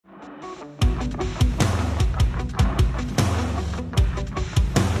Hey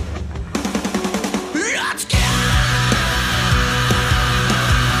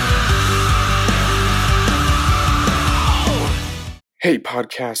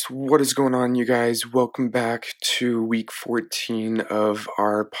podcast, what is going on, you guys? Welcome back to week 14 of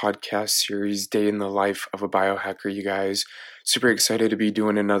our podcast series, Day in the Life of a Biohacker, you guys. Super excited to be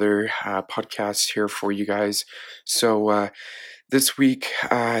doing another podcast here for you guys. So this week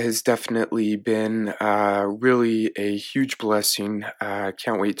has definitely been really a huge blessing.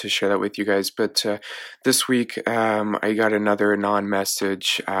 Can't wait to share that with you guys. But this week I got another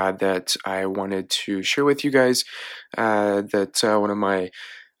non-message that I wanted to share with you guys. That one of my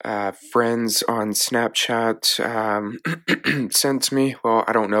friends on Snapchat sent me. Well,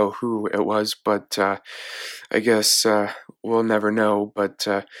 I don't know who it was, but I guess we'll never know. But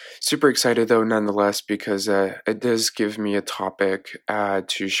super excited though, nonetheless, because it does give me a topic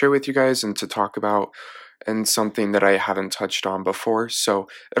to share with you guys and to talk about, and something that I haven't touched on before. So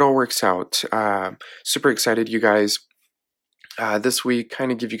it all works out. Super excited, you guys. This week,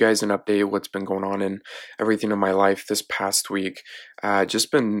 kind of give you guys an update of what's been going on in everything in my life this past week.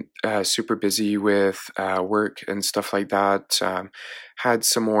 Just been super busy with work and stuff like that. Had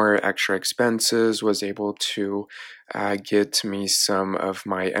some more extra expenses, was able to get me some of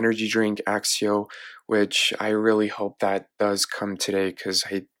my energy drink Axio, which I really hope that does come today, because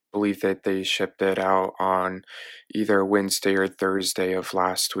I believe that they shipped it out on either Wednesday or Thursday of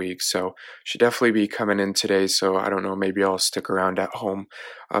last week, so should definitely be coming in today. So I don't know, maybe I'll stick around at home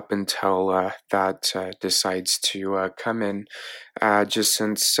up until that decides to come in, just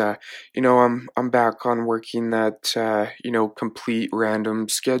since I'm back on working that complete random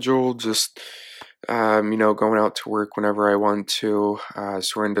schedule, just going out to work whenever I want to.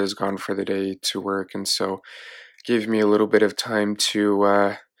 Surinda's gone for the day to work, and so gave me a little bit of time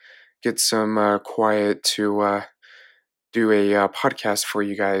to get some quiet to do a podcast for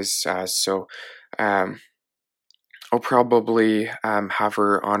you guys. So I'll probably have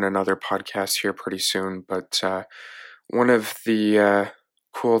her on another podcast here pretty soon. But one of the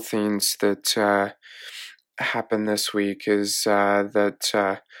cool things that happened this week is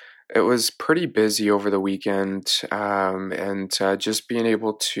that it was pretty busy over the weekend, and just being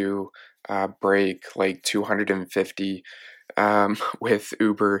able to break like 250 with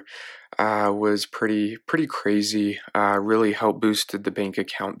Uber was pretty crazy. Really helped boosted the bank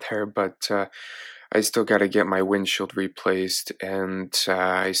account there, but I still got to get my windshield replaced, and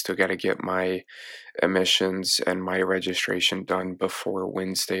I still got to get my emissions and my registration done before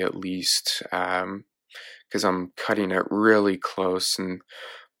Wednesday at least, because I'm cutting it really close.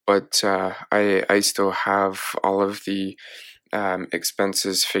 But I still have all of the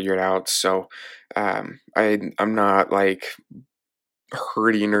expenses figured out, so I'm not like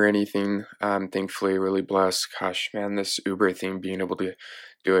hurting or anything. Thankfully, really blessed. Gosh, man, this Uber thing, being able to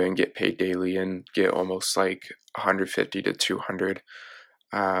do it and get paid daily and get almost like 150 to 200,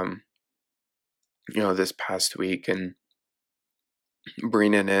 this past week, and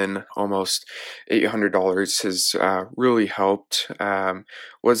bringing in almost $800 has really helped.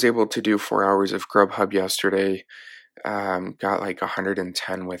 Was able to do 4 hours of Grubhub yesterday. Got like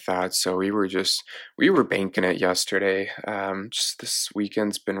 110 with that, so we were banking it yesterday. Just this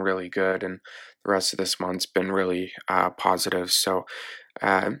weekend's been really good, and the rest of this month's been really positive. So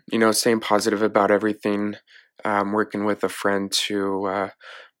staying positive about everything. Working with a friend to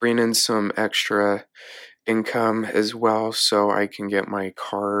bring in some extra income as well, so I can get my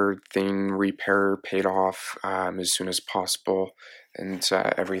car thing repair paid off as soon as possible, and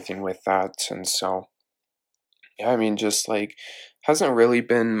everything with that. And so yeah, I mean, just like, hasn't really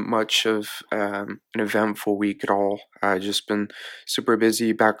been much of an eventful week at all. Just been super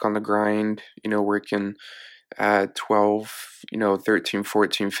busy, back on the grind, working 12, 13,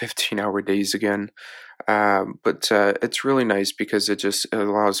 14, 15-hour days again. But it's really nice because it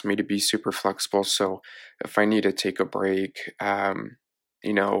allows me to be super flexible. So if I need to take a break, and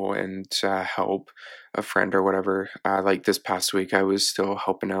help a friend or whatever, like this past week, I was still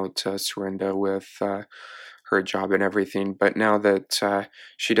helping out Surinda with her job and everything. But now that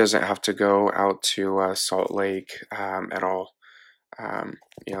she doesn't have to go out to Salt Lake at all,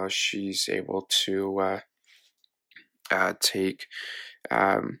 she's able to take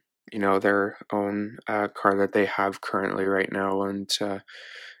their own car that they have currently right now, and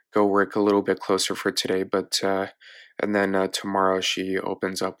go work a little bit closer for today. But and then tomorrow she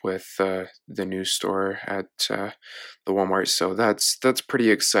opens up with the new store at the Walmart. So that's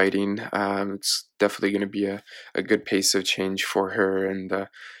pretty exciting. It's definitely going to be a good pace of change for her, and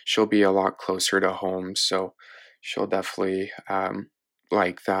she'll be a lot closer to home. So she'll definitely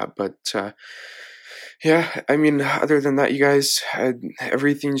like that. But yeah, I mean, other than that, you guys,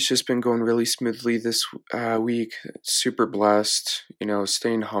 everything's just been going really smoothly this week. Super blessed,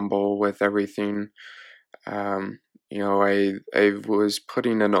 staying humble with everything. Um, I was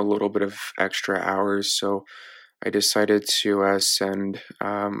putting in a little bit of extra hours, so I decided to send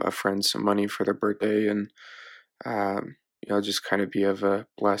a friend some money for their birthday, and just kind of be of a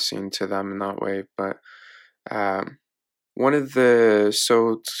blessing to them in that way. But um,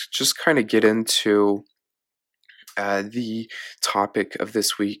 just kind of get into the topic of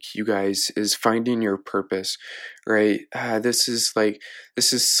this week, you guys, is finding your purpose, right? This is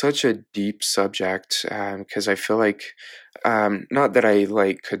such a deep subject because I feel like, not that I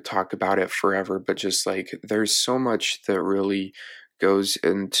like could talk about it forever, but just like there's so much that really goes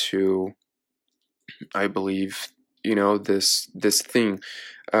into, I believe, this thing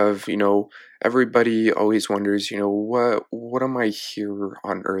of, everybody always wonders, what am I here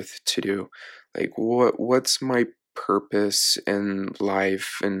on earth to do? Like what's my purpose in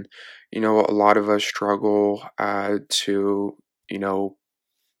life? And a lot of us struggle to, you know,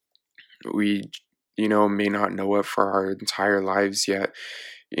 we may not know it for our entire lives yet.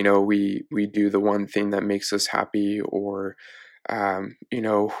 We do the one thing that makes us happy, or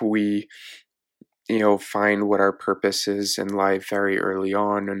we find what our purpose is in life very early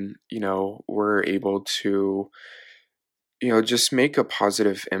on, and we're able to just make a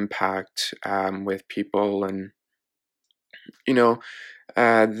positive impact with people. And you know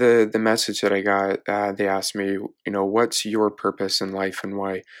the message that I got, they asked me, what's your purpose in life and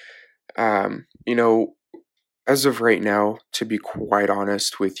why? um you know as of right now, to be quite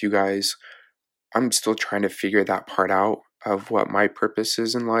honest with you guys, I'm still trying to figure that part out of what my purpose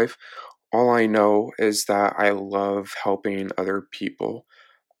is in life. All I know is that I love helping other people,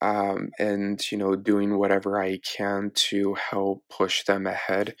 and doing whatever I can to help push them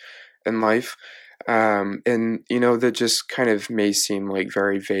ahead in life. And that just kind of may seem like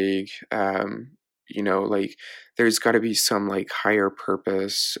very vague. Like there's got to be some like higher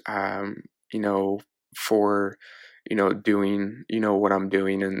purpose, you know, for doing what I'm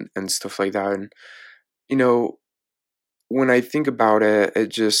doing, and stuff like that. And you know when I think about it, it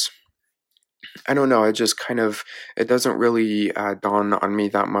just, I don't know. It just kind of, it doesn't really dawn on me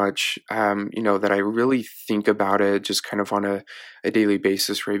that much. That I really think about it just kind of on a daily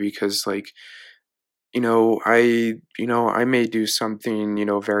basis, right? Because like, I may do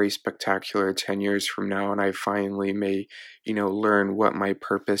something, very spectacular 10 years from now, and I finally may, learn what my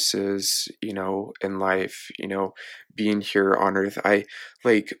purpose is, in life, being here on earth. I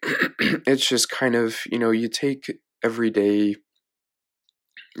like, it's just kind of, you take every day,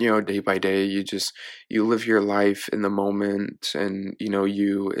 day by day. You live your life in the moment, and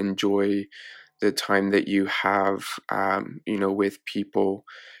you enjoy the time that you have, with people,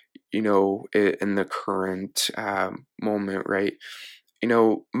 in the current moment, right?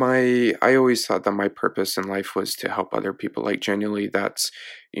 I always thought that my purpose in life was to help other people. Like genuinely, that's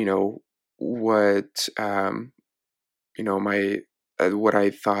you know what my what I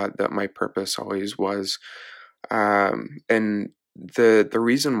thought that my purpose always was. And the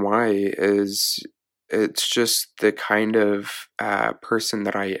reason why is, it's just the kind of person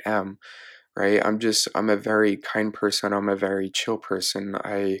that I am, right? I'm a very kind person. I'm a very chill person.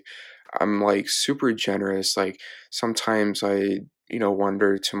 I'm like super generous. Like sometimes I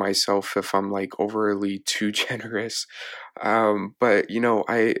wonder to myself if I'm like overly too generous. But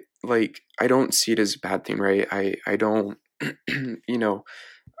I don't see it as a bad thing, right? I don't you know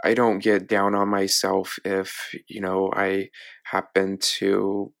I don't get down on myself if, I happen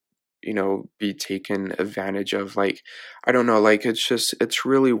to, be taken advantage of. Like, I don't know, like it's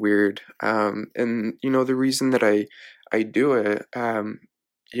really weird. And the reason that I do it, the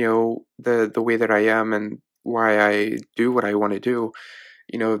way that I am, and why I do what I want to do,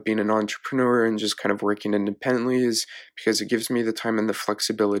 being an entrepreneur and just kind of working independently, is because it gives me the time and the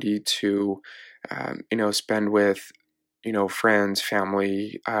flexibility to, spend with, friends,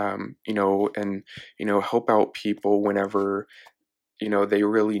 family, and, help out people whenever, they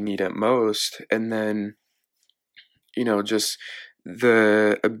really need it most. And then, just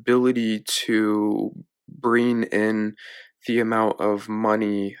the ability to bring in the amount of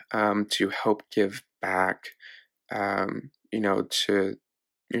money, to help give back, to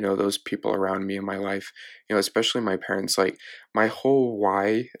those people around me in my life, especially my parents. Like my whole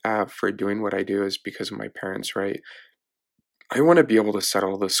why for doing what I do is because of my parents, right? I want to be able to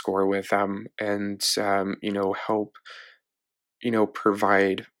settle the score with them, and help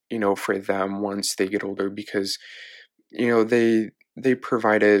provide for them once they get older, because they they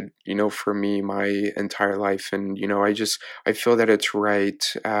provided, for me my entire life. And, I feel that it's right,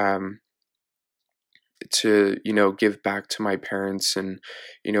 to, give back to my parents and,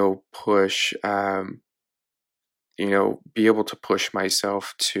 push, be able to push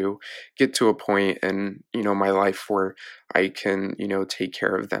myself to get to a point in, my life where I can, take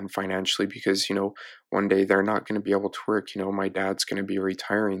care of them financially because, one day they're not going to be able to work. My dad's going to be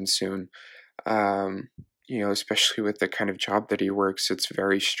retiring soon. Um, especially with the kind of job that he works, it's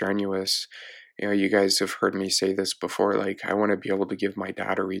very strenuous. You guys have heard me say this before. Like, I want to be able to give my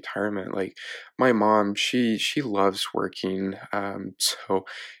dad a retirement. Like, my mom, she loves working. So,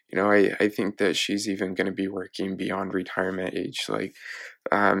 I think that she's even going to be working beyond retirement age, like,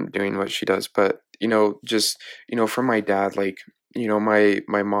 doing what she does. But, just, for my dad, like,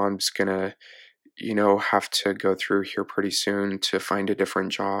 my mom's gonna, have to go through here pretty soon to find a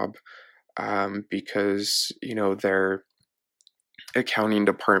different job, because their accounting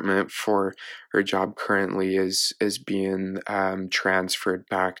department for her job currently is being, transferred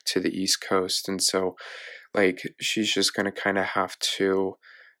back to the East Coast. And so, like, she's just going to kind of have to,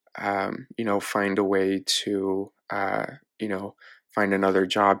 find a way to, find another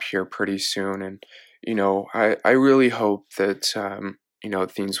job here pretty soon. And, I really hope that,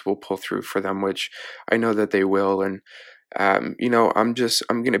 things will pull through for them, which I know that they will. And, I'm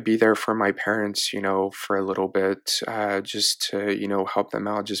going to be there for my parents, for a little bit, just to, help them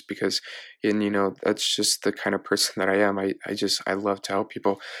out, just because, and, that's just the kind of person that I am. I love to help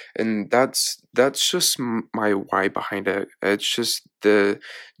people. And that's just my why behind it. It's just the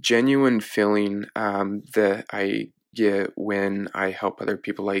genuine feeling, that I get when I help other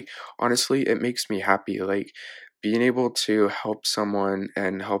people. Like, honestly, it makes me happy. Like, being able to help someone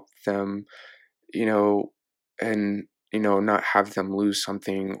and help them, you know, and not have them lose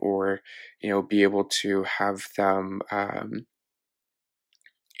something, or be able to have them,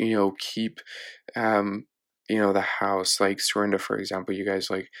 keep, um the house. Like, Surrenda, for example, you guys,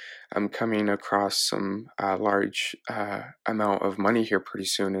 like, I'm coming across some, large, amount of money here pretty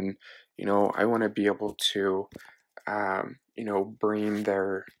soon. And I want to be able to, bring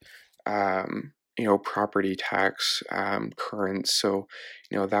their, property tax, current. So,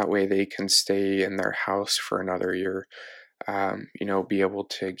 that way they can stay in their house for another year. Be able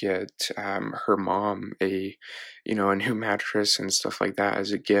to get, her mom a new mattress and stuff like that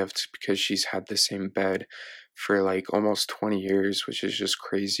as a gift, because she's had the same bed for like almost 20 years, which is just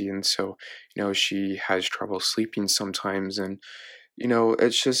crazy. And so, she has trouble sleeping sometimes. And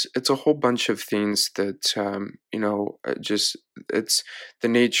it's a whole bunch of things that, just, it's the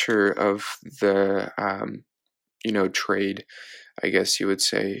nature of the, trade, I guess you would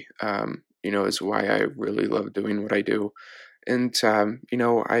say, is why I really love doing what I do. And,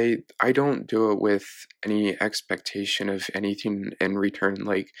 I don't do it with any expectation of anything in return.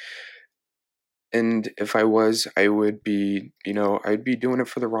 Like, and if I was, I would be, I'd be doing it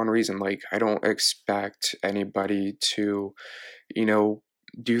for the wrong reason. Like, I don't expect anybody to, you know,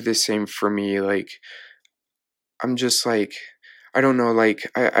 do the same for me. Like, I'm just like, I don't know, like,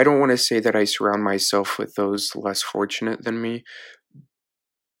 I don't want to say that I surround myself with those less fortunate than me,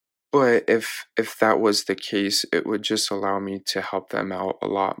 but if that was the case, it would just allow me to help them out a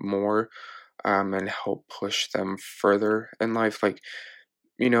lot more, and help push them further in life. Like,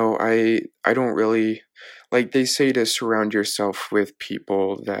 I don't really, like, they say to surround yourself with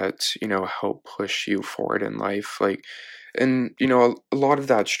people that, help push you forward in life. Like, and a lot of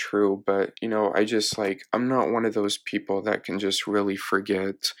that's true, but I just, like, I'm not one of those people that can just really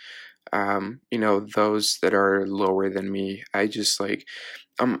forget, those that are lower than me. I just, like,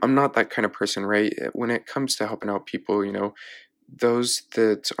 I'm not that kind of person, right? When it comes to helping out people, those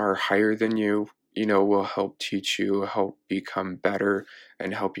that are higher than you, will help teach you, help become better,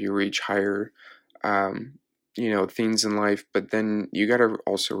 and help you reach higher, um, things in life. But then you got to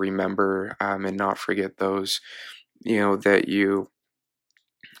also remember, and not forget those, that you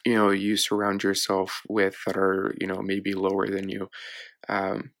surround yourself with that are, maybe lower than you.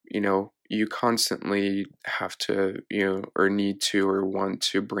 You constantly have to, or need to, or want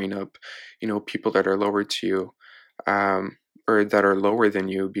to bring up, people that are lower to you, or that are lower than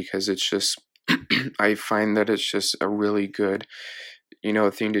you, because it's just, I find that it's just a really good,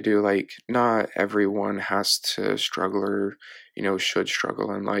 thing to do. Like, not everyone has to struggle, or, should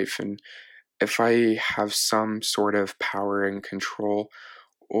struggle in life. And if I have some sort of power and control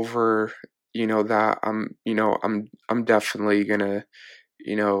over, that, I'm definitely gonna,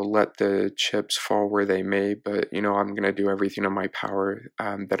 let the chips fall where they may. But I'm gonna do everything in my power,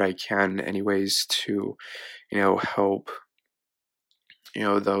 that I can, anyways, to, help,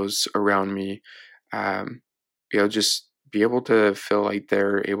 those around me, just be able to feel like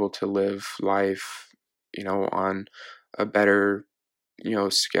they're able to live life, on a better,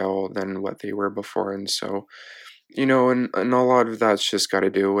 scale than what they were before. And so, and a lot of that's just got to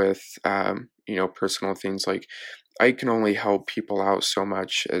do with, personal things. Like, I can only help people out so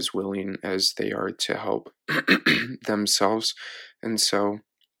much as willing as they are to help themselves. And so,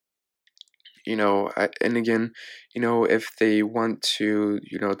 and again, if they want to,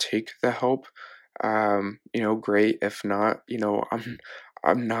 take the help, great. If not,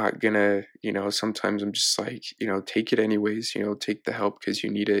 I'm not gonna, sometimes I'm just like, take it anyways, take the help because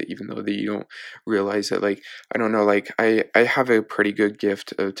you need it, even though that you don't realize it. Like, I don't know, like I have a pretty good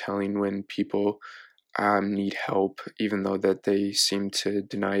gift of telling when people need help, even though that they seem to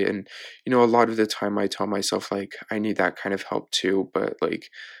deny it. And, a lot of the time I tell myself, like, I need that kind of help too, but like,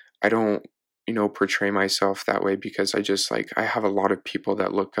 I don't, portray myself that way because I just like, I have a lot of people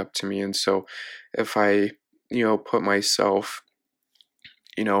that look up to me. And so if I, put myself,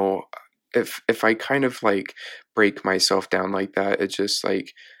 you know, if I kind of like break myself down like that, it just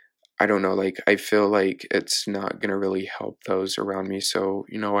like, I don't know, like I feel like it's not gonna really help those around me. So,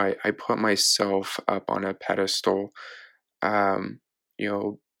 I put myself up on a pedestal, um, you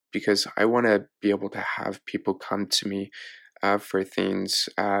know, because I want to be able to have people come to me for things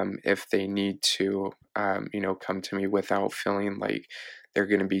if they need to, come to me without feeling like they're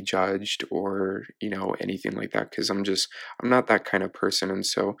going to be judged or, anything like that. Because I'm not that kind of person. And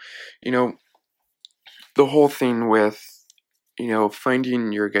so, you know, the whole thing with,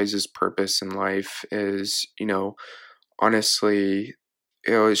 finding your guys' purpose in life is, honestly,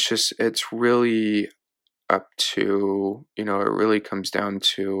 it's really up to, it really comes down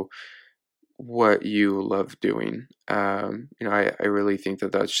to what you love doing. I really think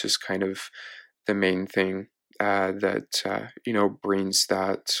that that's just kind of the main thing that, brings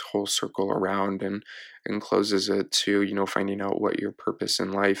that whole circle around and closes it to, finding out what your purpose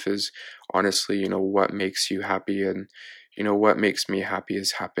in life is. Honestly, what makes you happy, and, what makes me happy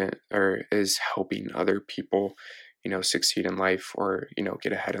is helping other people, succeed in life or,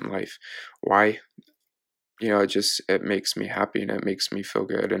 get ahead in life. Why? It makes me happy and it makes me feel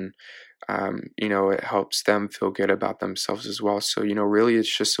good. And, it helps them feel good about themselves as well. So, really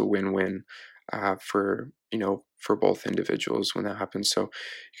it's just a win-win for both individuals when that happens. So,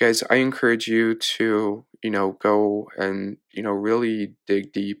 you guys, I encourage you to, go and, really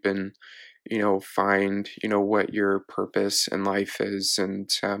dig deep and, find, what your purpose in life is. And,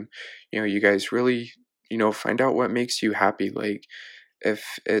 you guys really, find out what makes you happy. Like,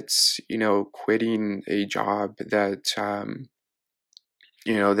 if it's, quitting a job that,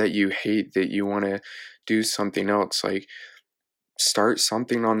 that you hate, that you want to do something else, like start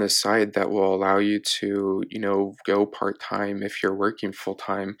something on the side that will allow you to, go part-time if you're working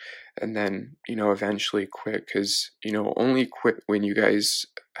full-time, and then, eventually quit. Because, only quit when you guys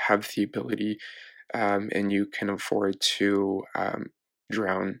have the ability, and you can afford to,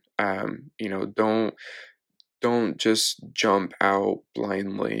 drown. Don't just jump out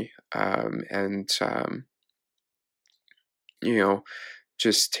blindly, and you know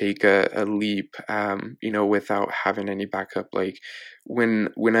just take a leap, without having any backup. Like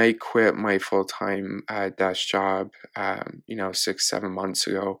when I quit my full-time desk job, 6 7 months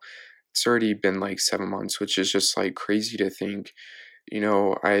ago, it's already been like 7 months, which is just like crazy to think.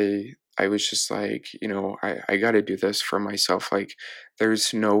 I was just like, I got to do this for myself. Like,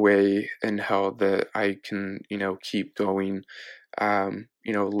 there's no way in hell that I can, keep going,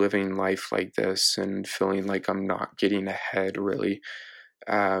 living life like this and feeling like I'm not getting ahead really.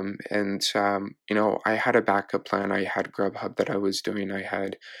 I had a backup plan. I had Grubhub that I was doing. I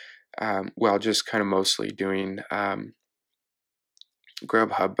had, just kind of mostly doing,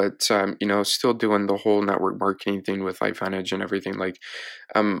 Grubhub, but still doing the whole network marketing thing with LifeVantage and everything. Like,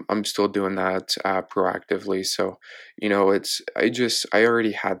 I'm still doing that proactively. So, I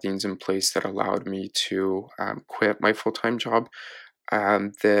already had things in place that allowed me to quit my full time job.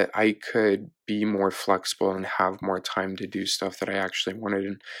 That I could be more flexible and have more time to do stuff that I actually wanted.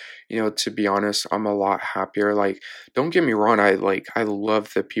 And, to be honest, I'm a lot happier. Like, don't get me wrong, I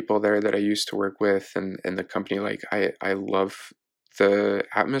love the people there that I used to work with and the company. Like, I love the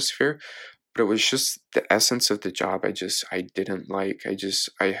atmosphere, but it was just the essence of the job I didn't like.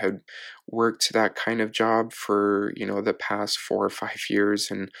 I had worked that kind of job for, the past 4 or 5 years,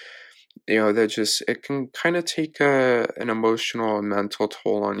 and that just it can kind of take an emotional and mental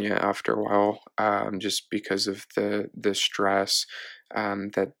toll on you after a while, just because of the stress,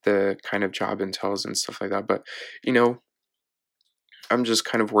 that the kind of job entails and stuff like that. But, you know I'm just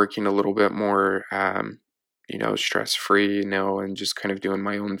kind of working a little bit more, stress free, and just kind of doing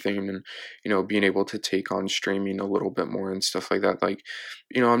my own thing, and being able to take on streaming a little bit more and stuff like that. Like,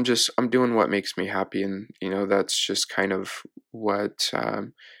 I'm doing what makes me happy, and that's just kind of what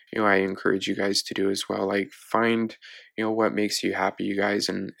I encourage you guys to do as well. Like, find what makes you happy, you guys,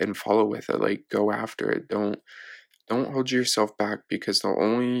 and follow with it. Like, go after it. Don't hold yourself back, because the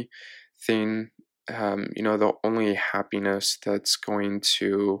only thing, the only happiness that's going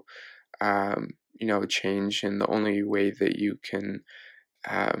to change, and the only way that you can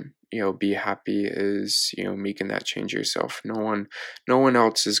be happy is making that change yourself. No one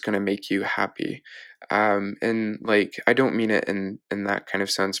else is going to make you happy. And like, I don't mean it in that kind of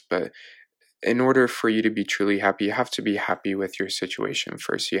sense, but in order for you to be truly happy, you have to be happy with your situation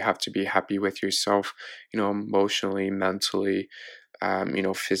first. You have to be happy with yourself, emotionally, mentally,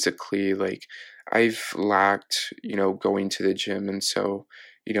 physically. Like, I've lacked, going to the gym. And so,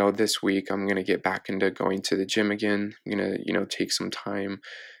 this week I'm going to get back into going to the gym again. I'm going to, take some time,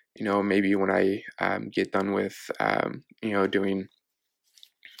 maybe when I get done with, doing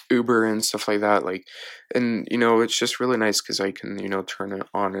Uber and stuff like that. Like, and it's just really nice because I can turn it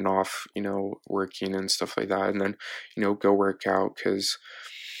on and off, working and stuff like that, and then go work out, because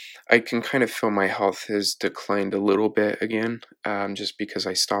I can kind of feel my health has declined a little bit again, just because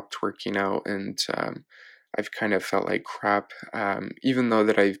I stopped working out, and I've kind of felt like crap, even though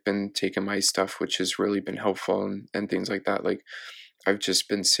that I've been taking my stuff, which has really been helpful, and things like that. Like, I've just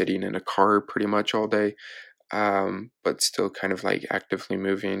been sitting in a car pretty much all day, but still kind of like actively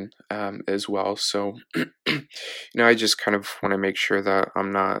moving as well. So, I just kind of want to make sure that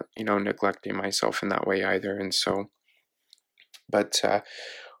I'm not, neglecting myself in that way either. And so, but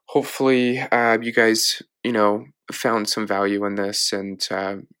hopefully, you guys, found some value in this. And,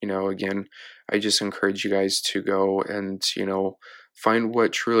 again, I just encourage you guys to go and, find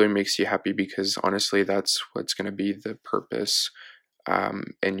what truly makes you happy, because honestly, that's what's going to be the purpose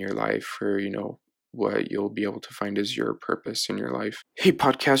in your life, or what you'll be able to find as your purpose in your life. Hey,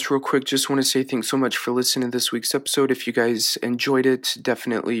 podcast, real quick, just want to say thanks so much for listening to this week's episode. If you guys enjoyed it,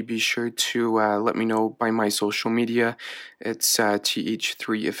 definitely be sure to let me know by my social media. It's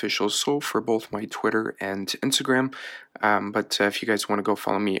TH3OfficialSoul for both my Twitter and Instagram. But if you guys want to go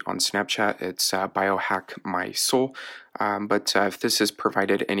follow me on Snapchat, it's biohackmysoul. But if this has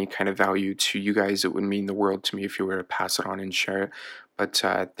provided any kind of value to you guys, it would mean the world to me if you were to pass it on and share it. But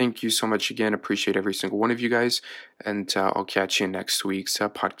thank you so much again. Appreciate every single one of you guys. And I'll catch you in next week's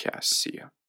podcast. See ya.